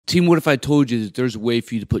Team, what if I told you that there's a way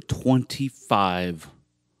for you to put 25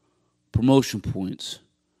 promotion points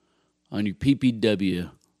on your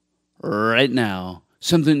PPW right now?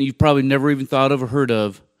 Something that you've probably never even thought of or heard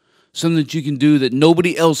of. Something that you can do that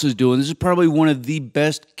nobody else is doing. This is probably one of the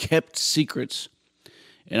best kept secrets.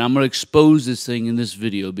 And I'm going to expose this thing in this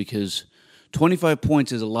video because 25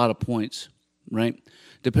 points is a lot of points, right?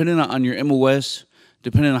 Depending on your MOS,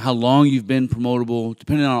 depending on how long you've been promotable,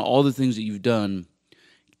 depending on all the things that you've done,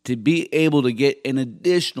 to be able to get an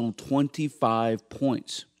additional 25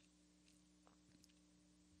 points.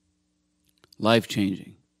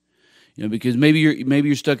 Life-changing. You know, because maybe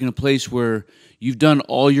you're stuck in a place where you've done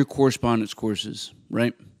all your correspondence courses,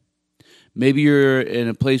 right? Maybe you're in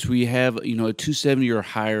a place where you have, a 270 or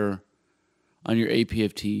higher on your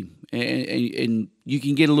APFT, and you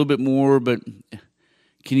can get a little bit more, but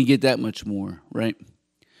can you get that much more, right?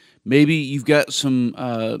 Maybe you've got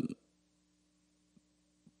some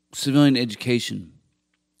civilian education,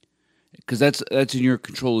 because that's in your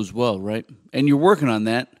control as well, right? And you're working on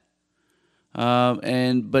that.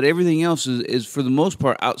 But everything else is for the most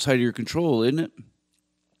part outside of your control, isn't it?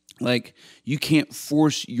 Like, you can't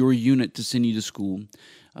force your unit to send you to school.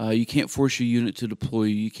 You can't force your unit to deploy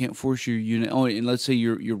you. You can't force your unit. Oh, and let's say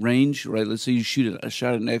your range, right? Let's say you shoot a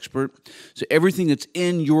shot at an expert. So everything that's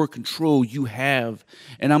in your control, you have.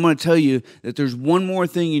 And I'm going to tell you that there's one more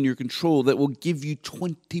thing in your control that will give you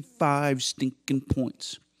 25 stinking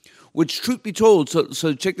points. Which, truth be told,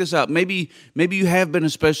 so check this out. Maybe you have been a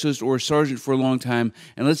specialist or a sergeant for a long time,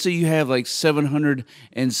 and let's say you have like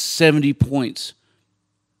 770 points.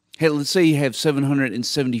 Hey, let's say you have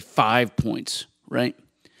 775 points, right?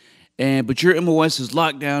 But your MOS is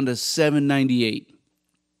locked down to 798.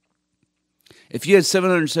 If you had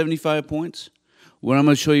 775 points, what I'm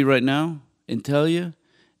going to show you right now and tell you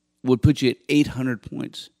would put you at 800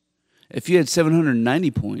 points. If you had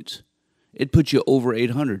 790 points, it'd put you over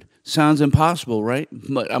 800. Sounds impossible, right?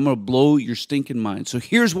 But I'm going to blow your stinking mind. So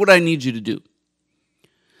here's what I need you to do.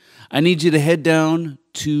 I need you to head down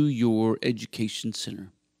to your education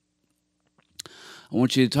center. I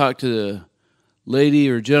want you to talk to the lady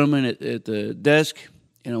or gentleman at the desk,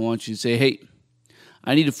 and I want you to say, hey,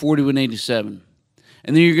 I need a 4187.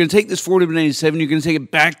 And then you're going to take this 4187, you're going to take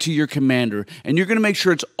it back to your commander, and you're going to make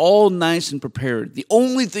sure it's all nice and prepared. The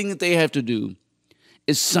only thing that they have to do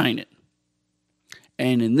is sign it.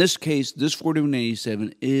 And in this case, this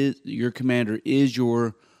 4187 is your commander, is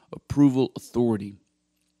your approval authority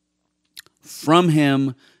from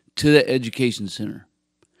him to the education center.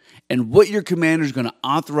 And what your commander is going to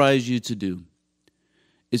authorize you to do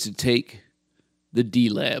is to take the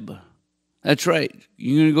D-Lab. That's right.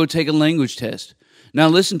 You're going to go take a language test. Now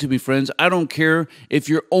listen to me, friends. I don't care if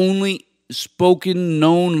your only spoken,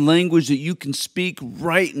 known language that you can speak,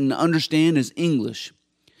 write, and understand is English.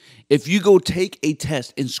 If you go take a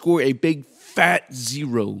test and score a big fat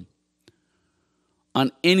 0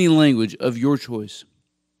 on any language of your choice,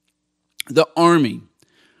 the Army,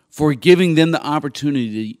 for giving them the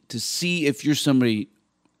opportunity to see if you're somebody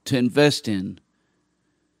to invest in,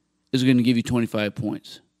 is going to give you 25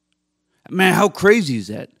 points. Man, how crazy is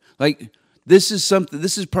that? Like, this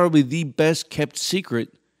is probably the best kept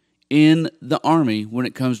secret in the Army when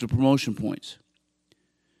it comes to promotion points.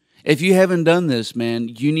 If you haven't done this, man,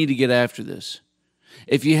 you need to get after this.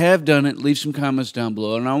 If you have done it, leave some comments down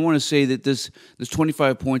below. And I want to say that this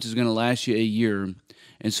 25 points is going to last you a year.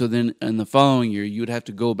 And so then in the following year, you would have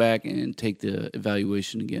to go back and take the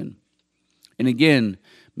evaluation again. And again,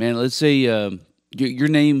 man, let's say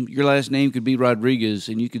your last name could be Rodriguez,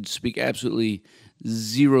 and you could speak absolutely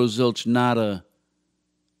zero zilch nada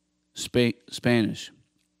Spanish.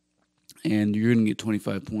 And you're going to get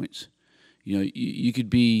 25 points. You could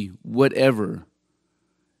be whatever.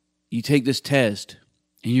 You take this test,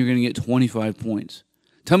 and you're going to get 25 points.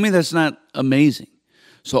 Tell me that's not amazing.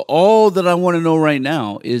 So all that I want to know right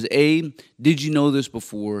now is, A, did you know this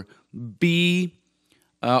before? B,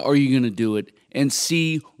 are you going to do it? And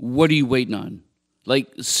C, what are you waiting on?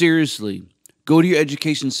 Like, seriously, go to your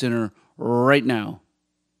education center right now.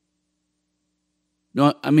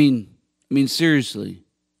 No, I mean, seriously.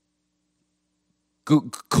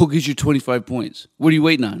 Go get your 25 points. What are you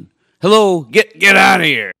waiting on? Hello, get out of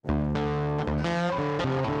here.